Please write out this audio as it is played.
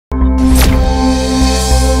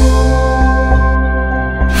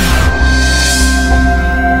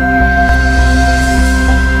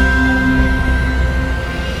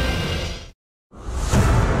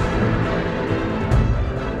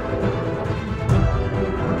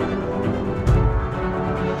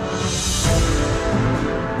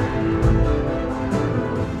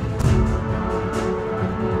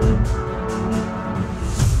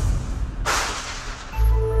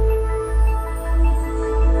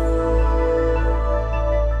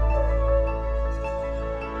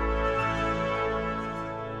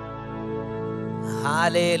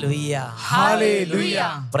Hallelujah.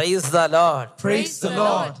 Hallelujah. Praise the Lord. Praise the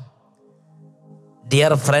Lord.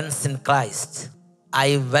 Dear friends in Christ,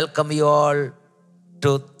 I welcome you all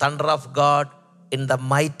to Thunder of God in the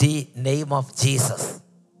mighty name of Jesus.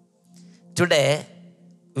 Today,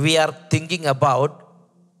 we are thinking about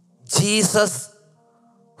Jesus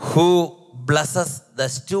who blesses the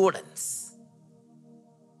students.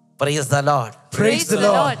 Praise the Lord. Praise the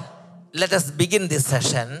Lord. Let us begin this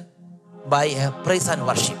session by praise and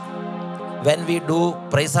worship. When we do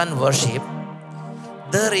praise and worship,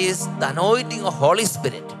 there is the anointing of Holy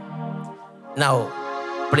Spirit. Now,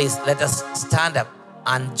 please let us stand up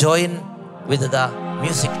and join with the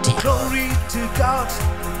music team. Glory to God,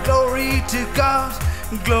 glory to God,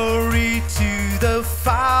 glory to the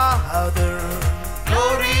Father.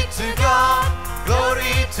 Glory to God,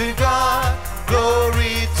 glory to God,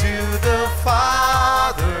 glory to the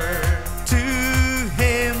Father. To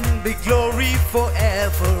Him be glory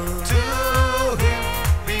forever. To Him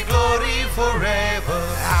be glory forever.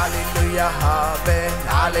 Hallelujah, amen,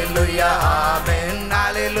 hallelujah, amen,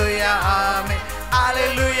 hallelujah, amen,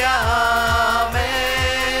 hallelujah,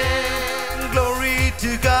 amen. Glory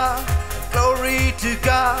to God, glory to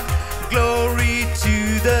God, glory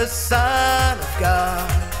to the Son of God.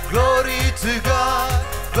 Glory to God,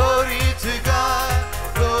 glory to God,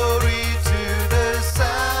 glory to the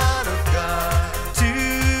Son of God. To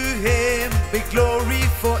Him be glory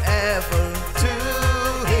forever. To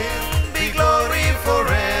Him be glory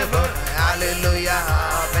forever. Hallelujah,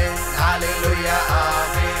 amen, hallelujah,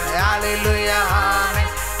 amen, hallelujah, amen,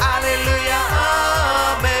 hallelujah,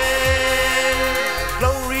 amen.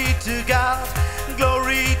 Glory to God,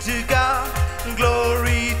 glory to God,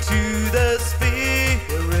 glory to the Spirit.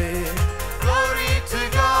 Glory to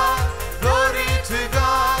God, glory to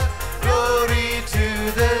God, glory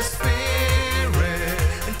to the Spirit.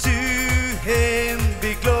 And to Him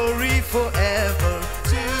be glory forever.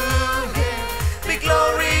 To Him be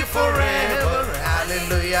glory forever.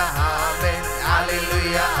 Hallelujah, amen,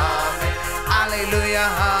 hallelujah, amen, hallelujah,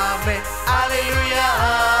 amen, hallelujah,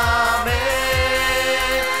 amen,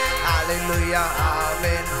 hallelujah,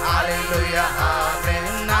 amen, hallelujah,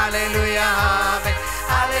 amen, hallelujah, amen,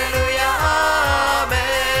 hallelujah, amen,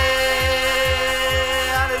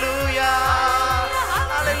 hallelujah,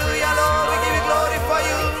 hallelujah, Lord, we give you glory for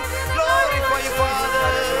you, Father,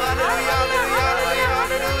 hallelujah, hallelujah,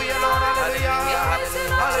 hallelujah, Lord, hallelujah,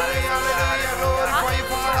 hallelujah, hallelujah, glory for you,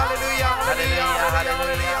 Father, hallelujah, hallelujah,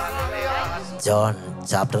 hallelujah, hallelujah. John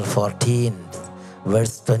chapter 14,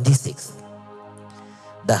 verse 26.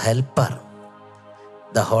 The Helper,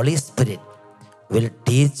 the Holy Spirit, will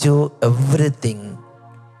teach you everything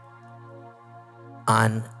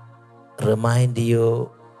and remind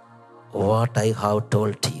you what I have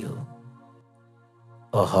told to you.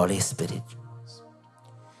 O Holy Spirit,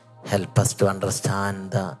 help us to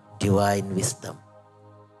understand the divine wisdom.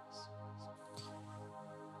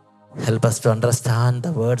 Help us to understand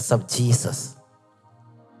the words of Jesus.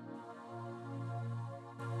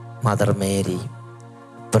 Mother Mary,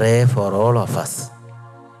 pray for all of us.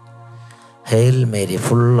 Hail Mary,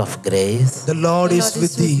 full of grace. The Lord is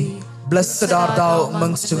with thee. Blessed art thou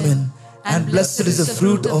amongst women, and blessed is the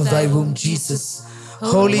fruit of thy womb, Jesus.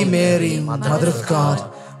 Holy Mary, Mother of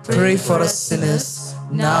God, pray for us sinners,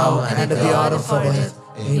 now and at the hour of our death.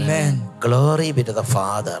 Amen. Glory be to the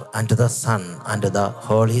Father, and to the Son, and to the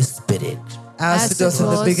Holy Spirit. As it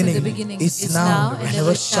was in the beginning, is now, and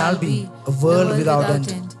ever shall be, a world without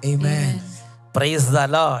end. Amen. Praise the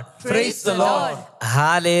Lord. Praise the Lord.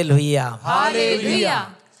 Hallelujah. Hallelujah.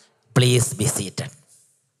 Please be seated.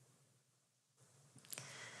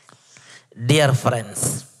 Dear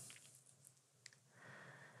friends,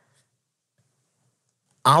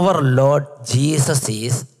 our Lord Jesus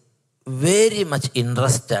is very much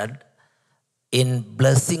interested in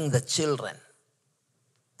blessing the children.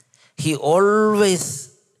 He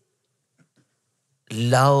always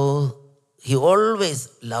loves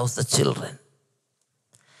the children.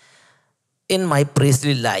 In my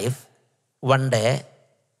priestly life, one day,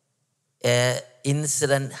 an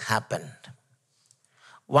incident happened.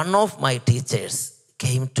 One of my teachers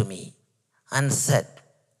came to me and said,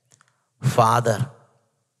 "Father,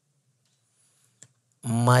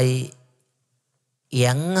 my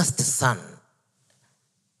youngest son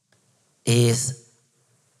is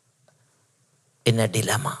in a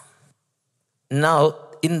dilemma. Now,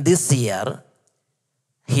 in this year,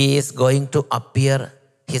 he is going to appear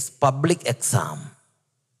his public exam.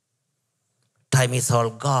 Time is all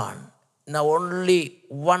gone. Now only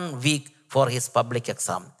 1 week for his public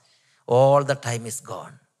exam. All the time is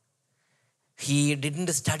gone. He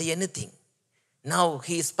didn't study anything. Now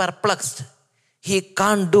he is perplexed. He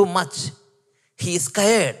can't do much. He is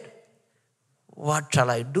scared. What shall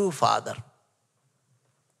I do, Father?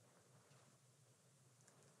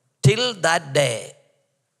 Till that day,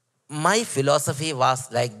 my philosophy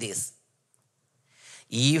was like this.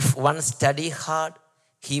 If one study hard,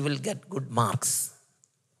 he will get good marks.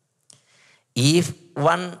 If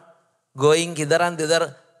one going hither and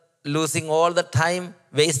thither, losing all the time,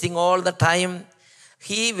 wasting all the time,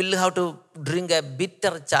 he will have to drink a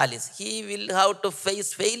bitter chalice. He will have to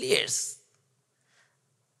face failures.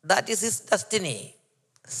 That is his destiny.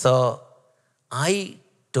 So I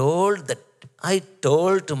told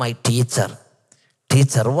to my teacher,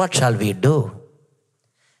 what shall we do?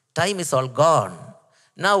 Time is all gone.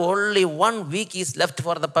 Now only 1 week is left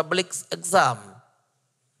for the public exam.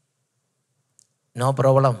 No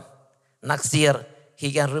problem. Next year,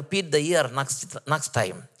 he can repeat the year next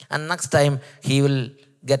time. And next time, he will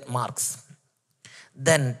get marks.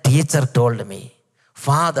 Then teacher told me,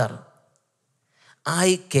 Father,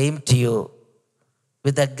 I came to you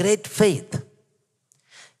with a great faith.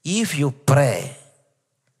 If you pray,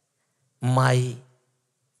 my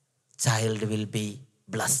child will be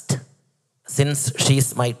blessed. Since she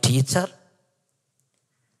is my teacher,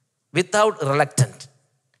 without reluctance,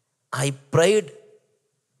 I prayed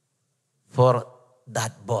for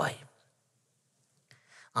that boy.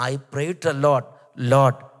 I prayed to the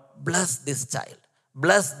Lord, bless this child,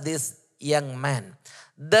 bless this young man,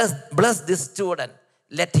 bless this student.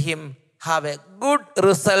 Let him have a good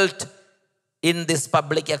result in this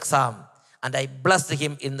public exam. And I blessed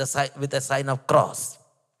him with a sign of cross.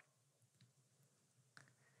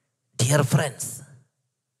 Dear friends,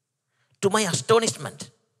 to my astonishment,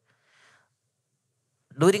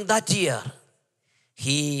 during that year,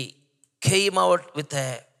 he came out with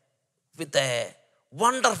a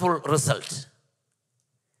wonderful result.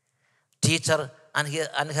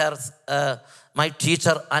 My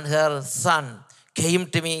teacher and her son came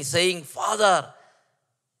to me saying, Father,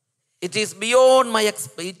 it is beyond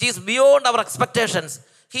our expectations.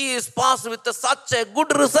 He is passed with such a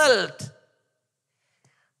good result.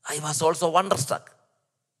 I was also wonderstruck.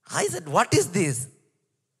 I said, what is this?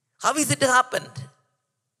 How is it happened?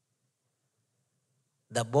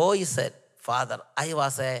 The boy said, Father, I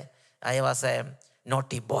was a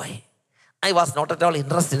naughty boy. I was not at all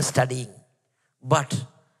interested in studying. But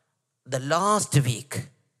the last week,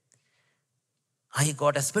 I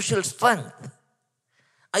got a special strength.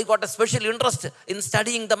 I got a special interest in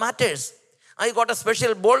studying the matters. I got a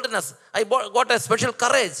special boldness. I got a special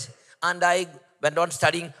courage. And I went on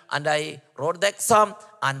studying and I wrote the exam,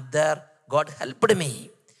 and there God helped me.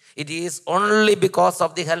 It is only because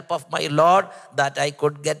of the help of my Lord that I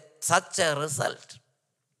could get such a result.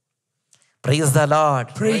 Praise the Lord.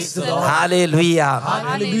 Praise the Lord. Hallelujah.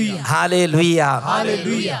 Hallelujah. Hallelujah.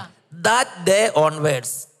 Hallelujah. That day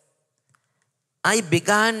onwards, I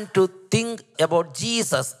began to think about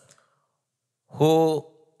Jesus, who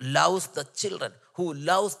loves the children, who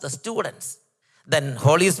loves the students. Then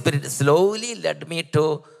Holy Spirit slowly led me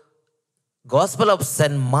to Gospel of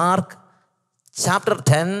St. Mark, chapter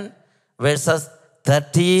 10, verses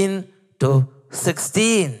 13 to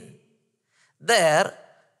 16. There,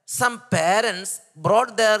 some parents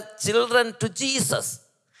brought their children to Jesus.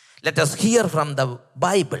 Let us hear from the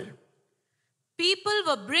Bible. People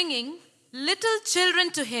were bringing little children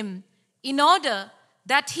to him in order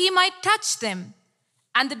that he might touch them.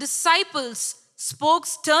 And the disciples spoke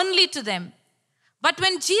sternly to them. But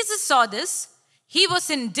when Jesus saw this, he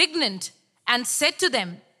was indignant and said to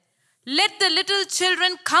them, Let the little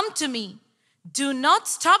children come to me. Do not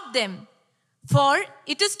stop them, for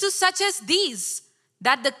it is to such as these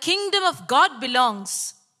that the kingdom of God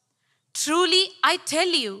belongs. Truly, I tell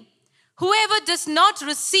you, whoever does not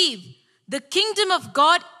receive the kingdom of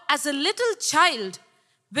God as a little child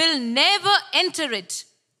will never enter it.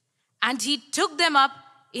 And he took them up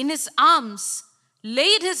in his arms,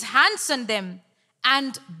 laid his hands on them,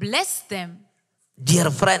 and blessed them. Dear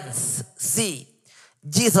friends, see,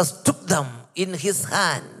 Jesus took them in his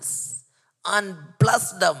hands and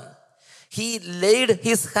blessed them. He laid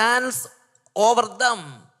his hands over them.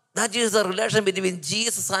 That is the relation between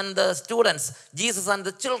Jesus and the students, Jesus and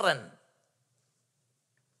the children.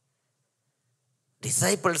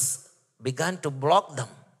 Disciples began to block them.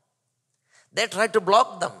 They tried to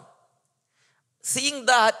block them. Seeing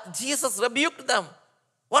that, Jesus rebuked them.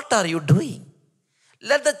 What are you doing?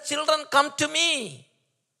 Let the children come to me.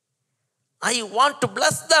 I want to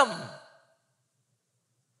bless them.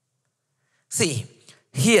 See,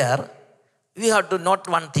 here we have to note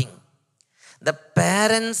one thing. The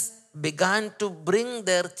parents began to bring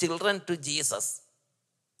their children to Jesus.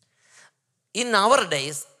 In our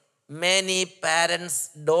days, many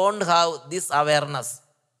parents don't have this awareness.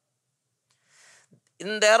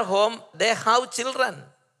 In their home, they have children,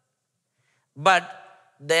 but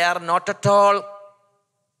they are not at all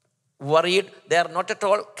worried. They are not at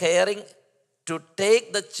all caring to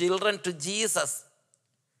take the children to Jesus,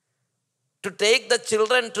 to take the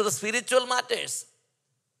children to the spiritual matters,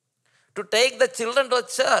 to take the children to a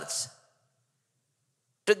church,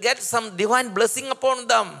 to get some divine blessing upon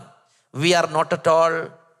them. We are not at all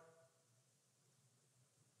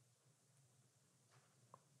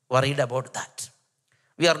worried about that.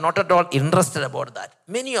 We are not at all interested about that.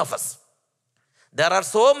 Many of us. There are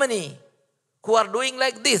so many who are doing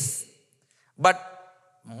like this. But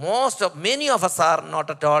many of us are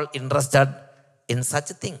not at all interested in such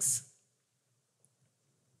things.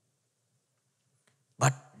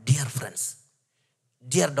 But dear friends,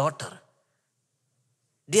 dear daughter,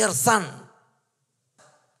 dear son,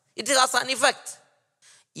 it has an effect.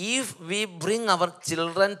 If we bring our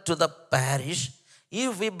children to the parish,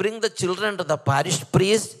 if we bring the children to the parish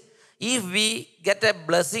priest, if we get a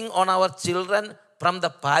blessing on our children from the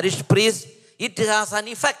parish priest, it has an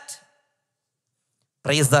effect.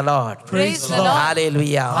 Praise the Lord. Praise the Lord.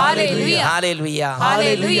 Hallelujah. Hallelujah. Hallelujah.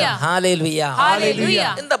 Hallelujah. Hallelujah.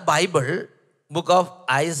 Hallelujah. In the Bible, book of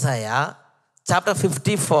Isaiah, chapter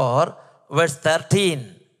 54, verse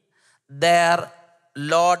 13, there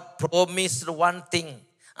Lord promised one thing,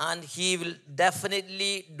 and He will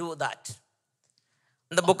definitely do that.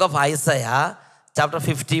 In the book of Isaiah, chapter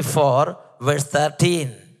 54, verse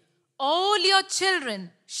 13. All your children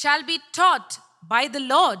shall be taught by the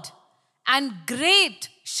Lord, and great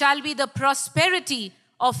shall be the prosperity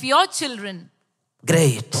of your children.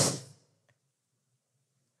 Great.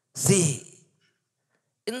 See,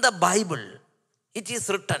 in the Bible, it is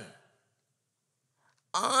written,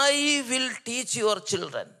 I will teach your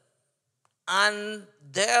children, and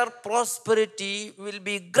their prosperity will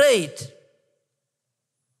be great.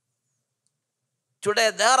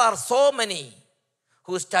 Today, there are so many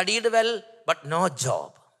who studied well, but no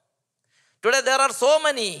job. Today, there are so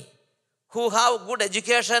many who have good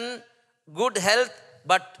education, good health,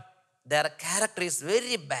 but their character is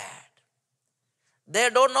very bad. They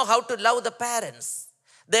don't know how to love the parents.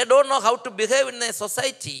 They don't know how to behave in a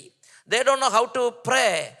society. They don't know how to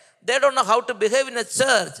pray. They don't know how to behave in a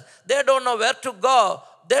church. They don't know where to go.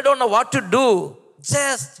 They don't know what to do.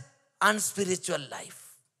 Just unspiritual life.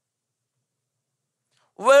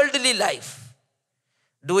 Worldly life.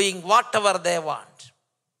 Doing whatever they want.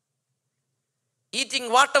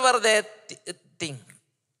 Eating whatever they think.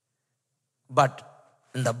 But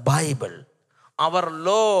in the Bible, our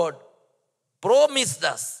Lord promised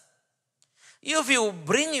us, if you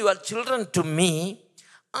bring your children to me,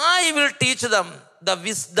 I will teach them the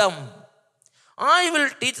wisdom.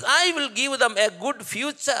 I will give them a good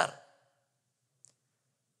future.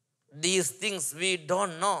 These things we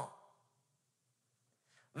don't know.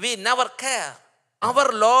 We never care.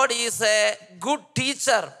 Our Lord is a good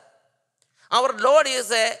teacher. Our Lord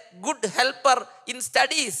is a good helper in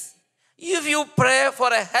studies. If you pray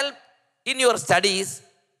for a help in your studies,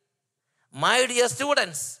 my dear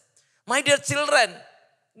students, my dear children,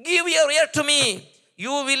 give your ear to me.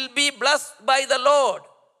 You will be blessed by the Lord.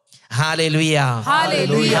 Hallelujah.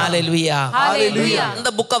 Hallelujah. Hallelujah. Hallelujah. In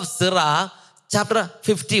the book of Sirach, chapter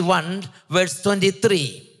 51, verse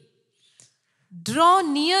 23. Draw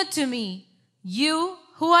near to me, you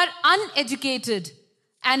who are uneducated,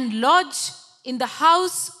 and lodge in the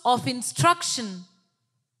house of instruction.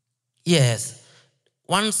 Yes.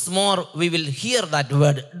 Once more we will hear that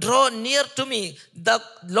word. Draw near to me. The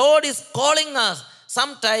Lord is calling us.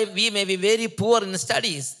 Sometimes we may be very poor in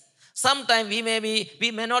studies. Sometimes we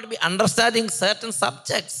may not be understanding certain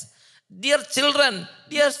subjects. Dear children,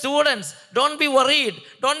 dear students, don't be worried.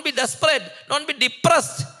 Don't be desperate. Don't be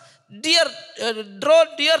depressed. Draw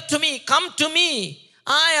near to me. Come to me.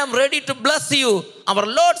 I am ready to bless you. Our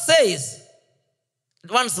Lord says.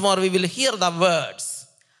 Once more we will hear the words.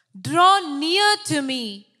 Draw near to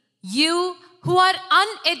me, you who are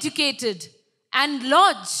uneducated, and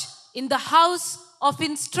lodge in the house of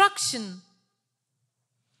instruction.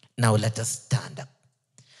 Now let us stand up.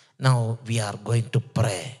 Now we are going to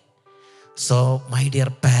pray. So, my dear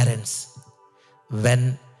parents,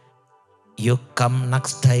 when you come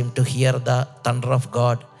next time to hear the thunder of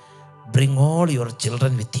God, bring all your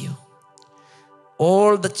children with you.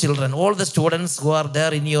 All the children, all the students who are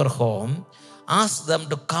there in your home, ask them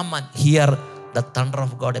to come and hear the thunder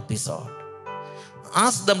of God episode.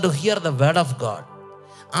 Ask them to hear the word of God.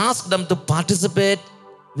 Ask them to participate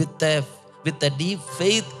with a deep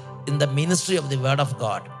faith in the ministry of the word of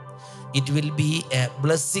God. It will be a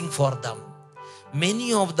blessing for them.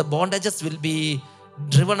 many of the bondages will be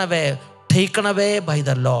driven away, taken away by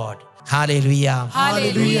the Lord. Hallelujah.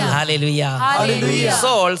 Hallelujah. Hallelujah. Hallelujah. So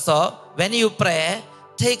also, when you pray,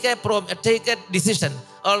 take a decision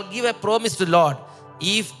or give a promise to Lord.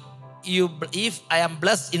 If I am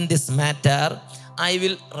blessed in this matter, I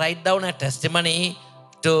will write down a testimony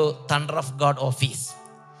to Thunder of God office.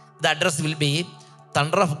 The address will be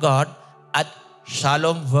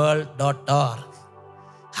thunderofgod@shalomworld.org.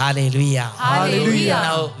 Hallelujah. Hallelujah.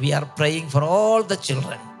 Now we are praying for all the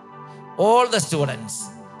children, all the students.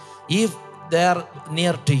 If they are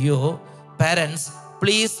near to you, parents,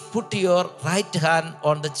 please put your right hand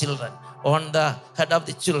on the children, on the head of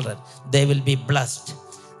the children. They will be blessed.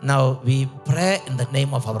 Now we pray in the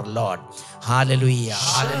name of our Lord. Hallelujah.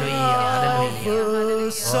 Hallelujah.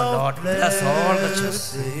 Hallelujah. Oh Lord, bless all the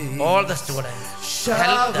children, all the students.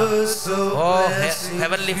 Help them. Oh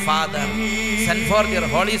Heavenly Father, send forth your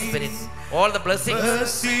Holy Spirit. All the blessings,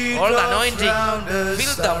 all the anointing,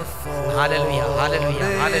 fill them. Hallelujah. Hallelujah.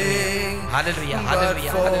 Hallelujah. Hallelujah.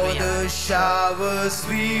 Hallelujah. Hallelujah. The showers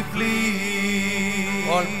we plead.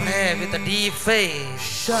 All pray with a deep faith.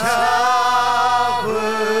 Showers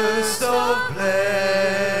of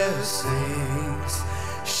blessings,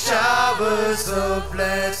 showers of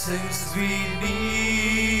blessings we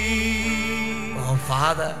need. Oh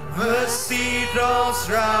Father, Mercy drops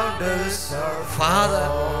round us are Father,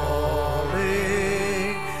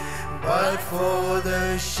 falling, but for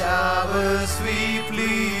the showers we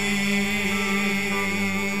plead.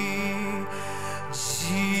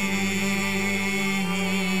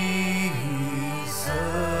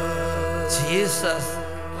 Jesus,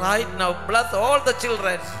 right now bless all the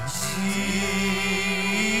children.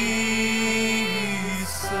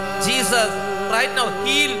 Jesus, right now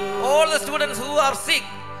heal all the students who are sick.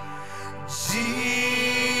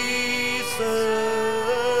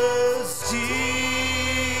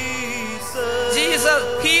 Jesus,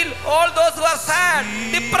 heal all those who are sad,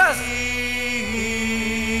 depressed.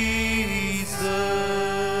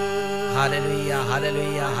 Hallelujah,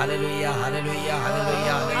 hallelujah, hallelujah, hallelujah,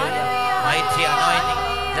 hallelujah, hallelujah. Mighty anointing.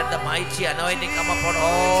 Let the mighty anointing come upon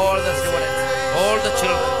all the students, all the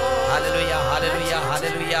children. Hallelujah, hallelujah,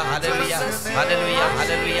 hallelujah, hallelujah, hallelujah,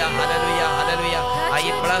 hallelujah, hallelujah, hallelujah. I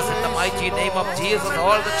bless in the mighty name of Jesus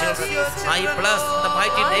all the children. I bless in the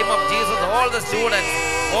mighty name of Jesus all the students,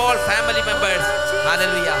 all family members.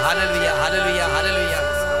 Hallelujah, hallelujah, hallelujah, hallelujah.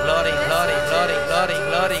 Glory, glory, glory, glory,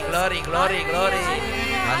 glory, glory, glory, glory.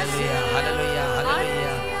 Hallelujah, hallelujah,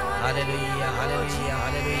 hallelujah, hallelujah, hallelujah, hallelujah, hallelujah. Hallelujah, hallelujah,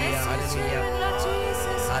 hallelujah, hallelujah,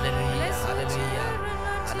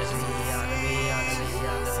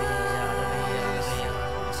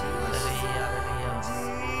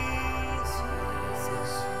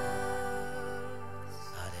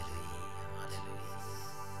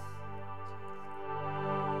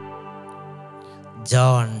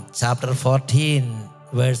 John chapter 14,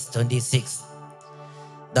 verse 26.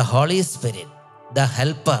 The Holy Spirit, the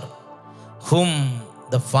Helper, whom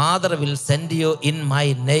the Father will send you in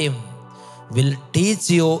my name, will teach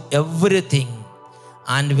you everything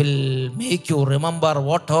and will make you remember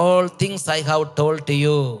what all things I have told to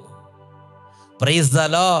you. Praise the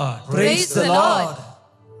Lord. Praise the Lord.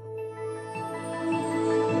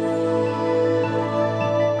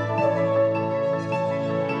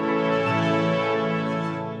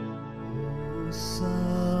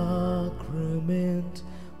 Sacrament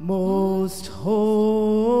most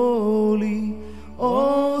holy,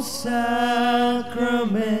 O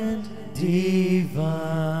sacrament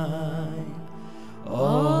divine,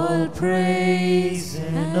 all praise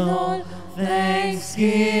and all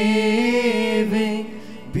thanksgiving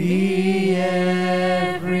be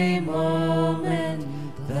every moment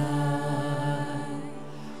thine.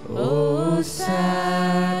 O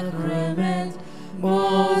sacrament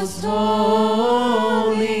most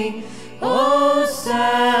holy, O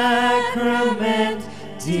sacrament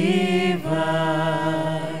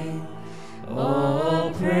divine,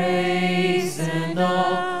 all praise and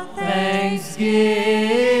all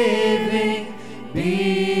thanksgiving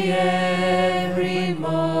be every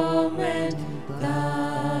moment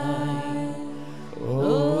thine.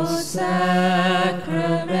 O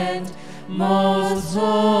sacrament most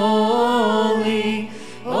holy,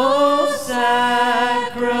 O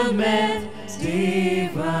sacrament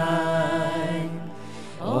divine,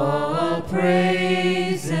 all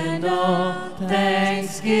praise and all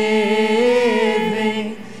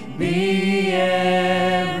thanksgiving be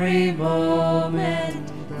every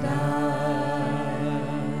moment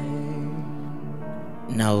thine.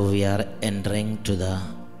 Now we are entering to the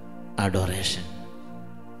adoration.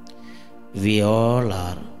 We all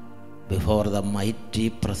are before the mighty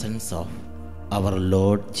presence of our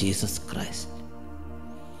Lord Jesus Christ.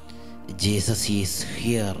 Jesus is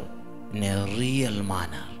here in a real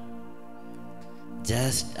manner.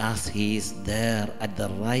 Just as He is there at the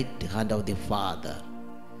right hand of the Father,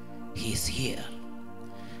 He is here.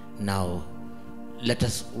 Now, let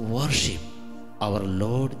us worship our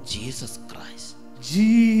Lord Jesus Christ.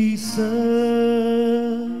 Jesus,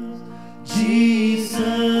 Jesus,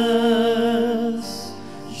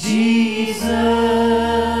 Jesus,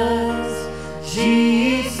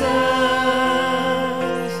 Jesus,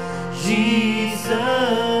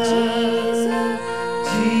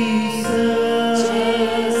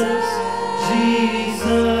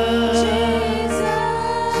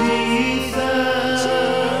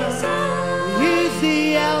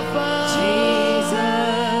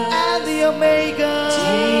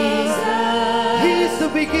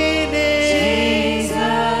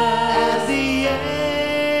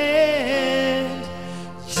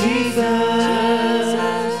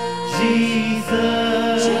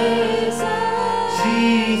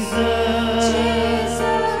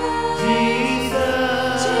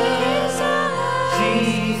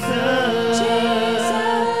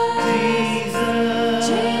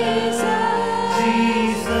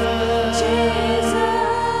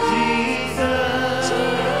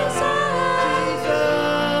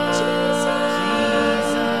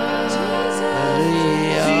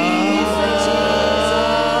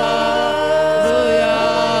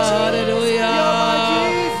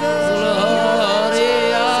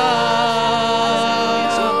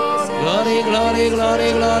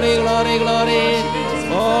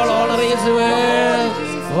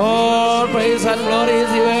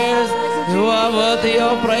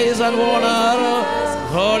 Praise and honor,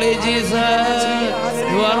 Holy Jesus,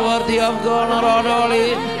 you are worthy of honor and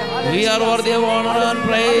holy. We are worthy of honor and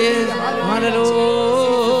praise. Hallelujah.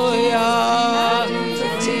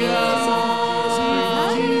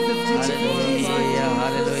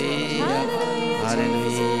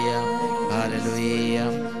 Hallelujah. Hallelujah.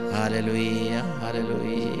 Hallelujah.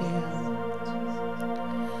 Hallelujah.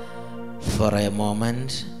 For a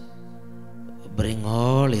moment, bring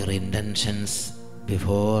all your intentions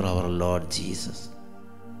before our Lord Jesus.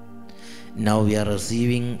 Now we are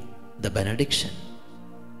receiving the benediction.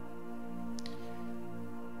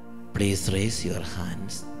 Please raise your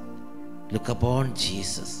hands. Look upon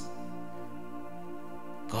Jesus.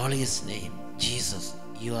 Call His name. Jesus,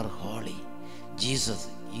 you are holy. Jesus,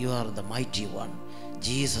 you are the mighty one.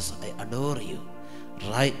 Jesus, I adore you.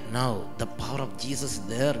 Right now, the power of Jesus is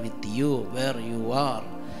there with you where you are.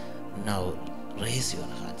 Now, raise your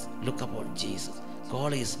hands. Look upon Jesus.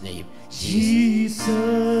 Call His name. Jesus,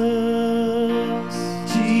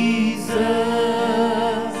 Jesus,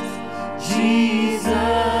 Jesus,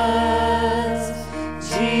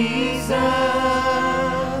 Jesus.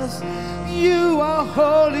 You are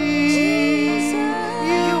holy.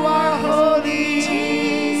 You are holy.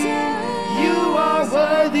 You are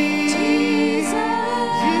worthy.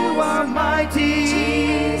 You are mighty.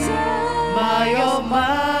 My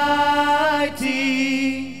Almighty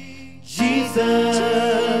Jesus.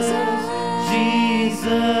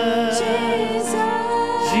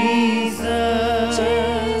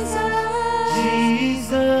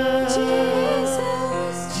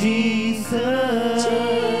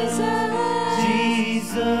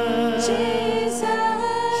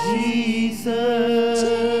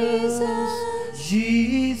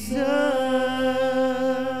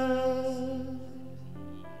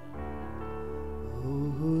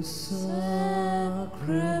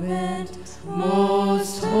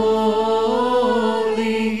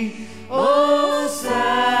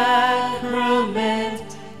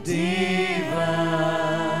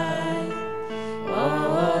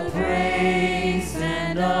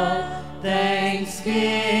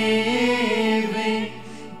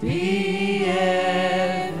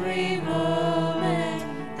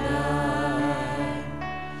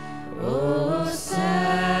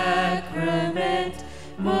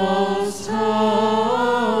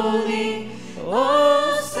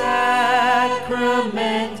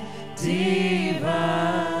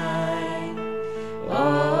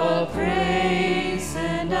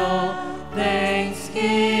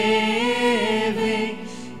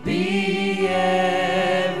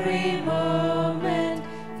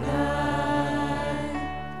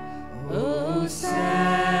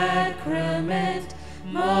 Sacrament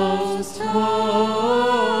most holy.